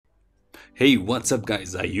Hey, what's up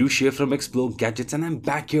guys, Ayush here from Explore Gadgets and I'm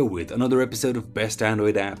back here with another episode of Best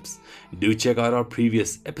Android Apps. Do check out our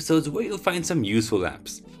previous episodes where you'll find some useful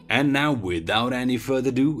apps. And now without any further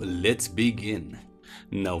ado, let's begin.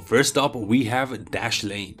 Now first up we have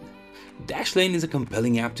Dashlane. Dashlane is a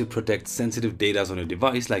compelling app to protect sensitive data on your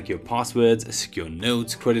device like your passwords, secure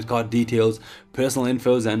notes, credit card details, personal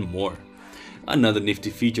infos and more. Another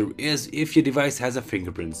nifty feature is if your device has a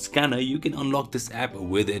fingerprint scanner, you can unlock this app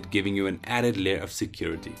with it, giving you an added layer of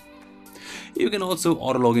security. You can also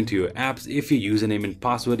auto-log into your apps if your username and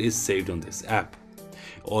password is saved on this app.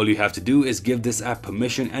 All you have to do is give this app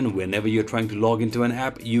permission, and whenever you're trying to log into an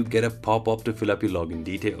app, you get a pop-up to fill up your login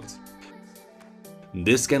details.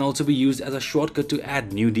 This can also be used as a shortcut to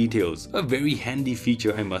add new details, a very handy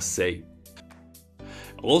feature I must say.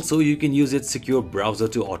 Also, you can use its secure browser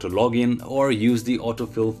to auto login or use the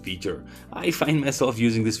autofill feature. I find myself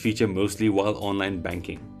using this feature mostly while online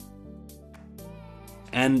banking.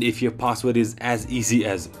 And if your password is as easy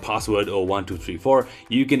as password or 1234,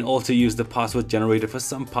 you can also use the password generator for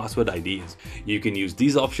some password IDs. You can use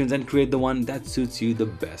these options and create the one that suits you the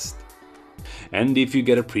best. And if you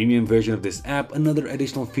get a premium version of this app, another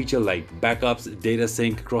additional feature like backups, data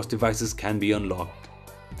sync across devices can be unlocked.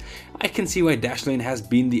 I can see why Dashlane has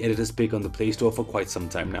been the editor's pick on the Play Store for quite some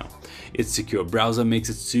time now. Its secure browser makes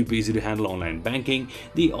it super easy to handle online banking,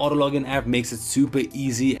 the auto login app makes it super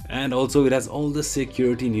easy, and also it has all the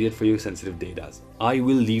security needed for your sensitive data. I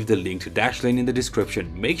will leave the link to Dashlane in the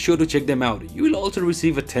description. Make sure to check them out. You will also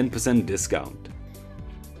receive a 10% discount.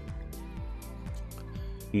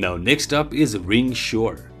 Now next up is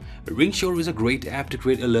RingSure. RingSure is a great app to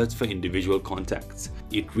create alerts for individual contacts.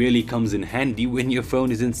 It really comes in handy when your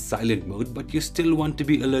phone is in silent mode but you still want to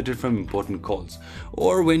be alerted from important calls,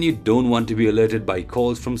 or when you don't want to be alerted by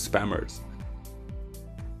calls from spammers.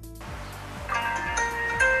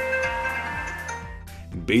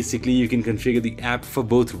 Basically, you can configure the app for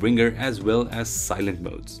both ringer as well as silent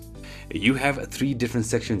modes. You have 3 different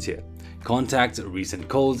sections here: contacts, recent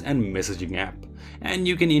calls and messaging app. And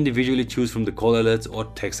you can individually choose from the call alerts or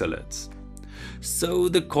text alerts. So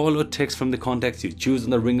the call or text from the contacts you choose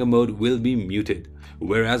on the ringer mode will be muted,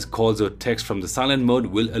 whereas calls or text from the silent mode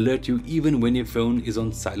will alert you even when your phone is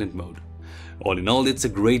on silent mode. All in all, it's a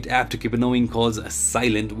great app to keep annoying calls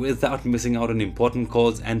silent without missing out on important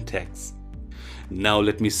calls and texts. Now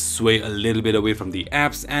let me sway a little bit away from the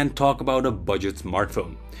apps and talk about a budget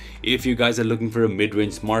smartphone. If you guys are looking for a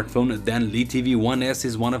mid-range smartphone, then LTV One S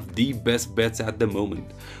is one of the best bets at the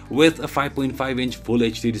moment. With a 5.5-inch Full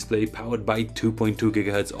HD display powered by 2.2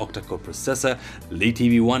 GHz octa-core processor,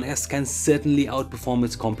 LTV One S can certainly outperform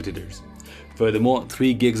its competitors. Furthermore,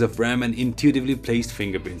 3 GB of RAM and intuitively placed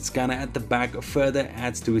fingerprint scanner at the back further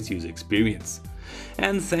adds to its user experience.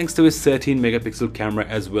 And thanks to its 13-megapixel camera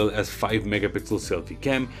as well as 5-megapixel selfie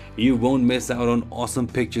cam, you won't miss out on awesome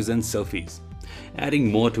pictures and selfies.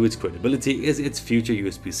 Adding more to its credibility is its future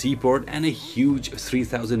USB-C port and a huge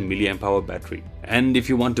 3000 mAh battery. And if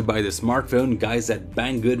you want to buy the smartphone, guys at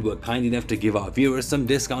Banggood were kind enough to give our viewers some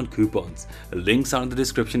discount coupons. Links are in the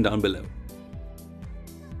description down below.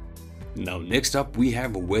 Now next up we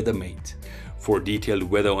have WeatherMate. For detailed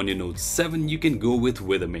weather on your Note 7, you can go with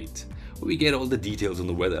WeatherMate. We get all the details on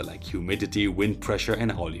the weather like humidity, wind pressure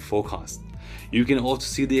and hourly forecast. You can also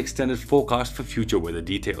see the extended forecast for future weather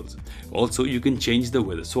details. Also, you can change the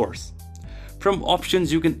weather source. From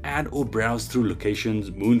options, you can add or browse through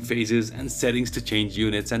locations, moon phases and settings to change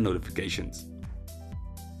units and notifications.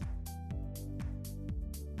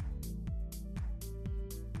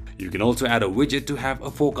 You can also add a widget to have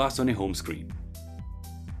a forecast on your home screen.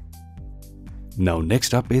 Now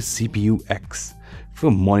next up is CPUX. For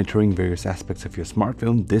monitoring various aspects of your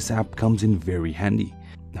smartphone, this app comes in very handy.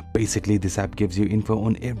 Now basically, this app gives you info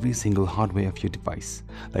on every single hardware of your device,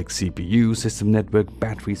 like CPU, system network,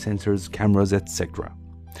 battery sensors, cameras, etc.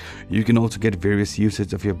 You can also get various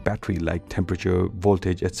usage of your battery like temperature,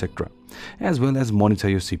 voltage, etc. as well as monitor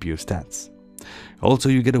your CPU stats. Also,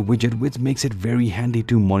 you get a widget which makes it very handy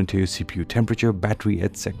to monitor your CPU temperature, battery,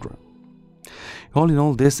 etc. All in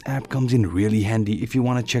all, this app comes in really handy if you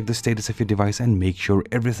want to check the status of your device and make sure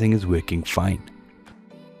everything is working fine.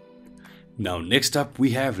 Now next up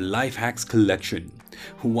we have Lifehacks Collection.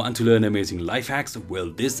 Who want to learn amazing life hacks? Well,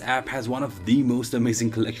 this app has one of the most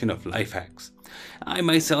amazing collection of life hacks. I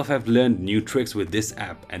myself have learned new tricks with this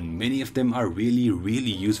app and many of them are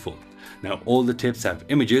really useful. Now all the tips have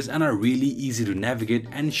images and are really easy to navigate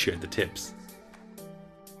and share the tips.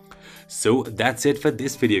 So that's it for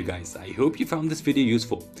this video guys. I hope you found this video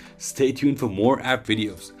useful. Stay tuned for more app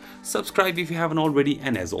videos. Subscribe if you haven't already,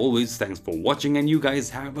 and as always, thanks for watching and you guys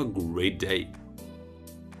have a great day.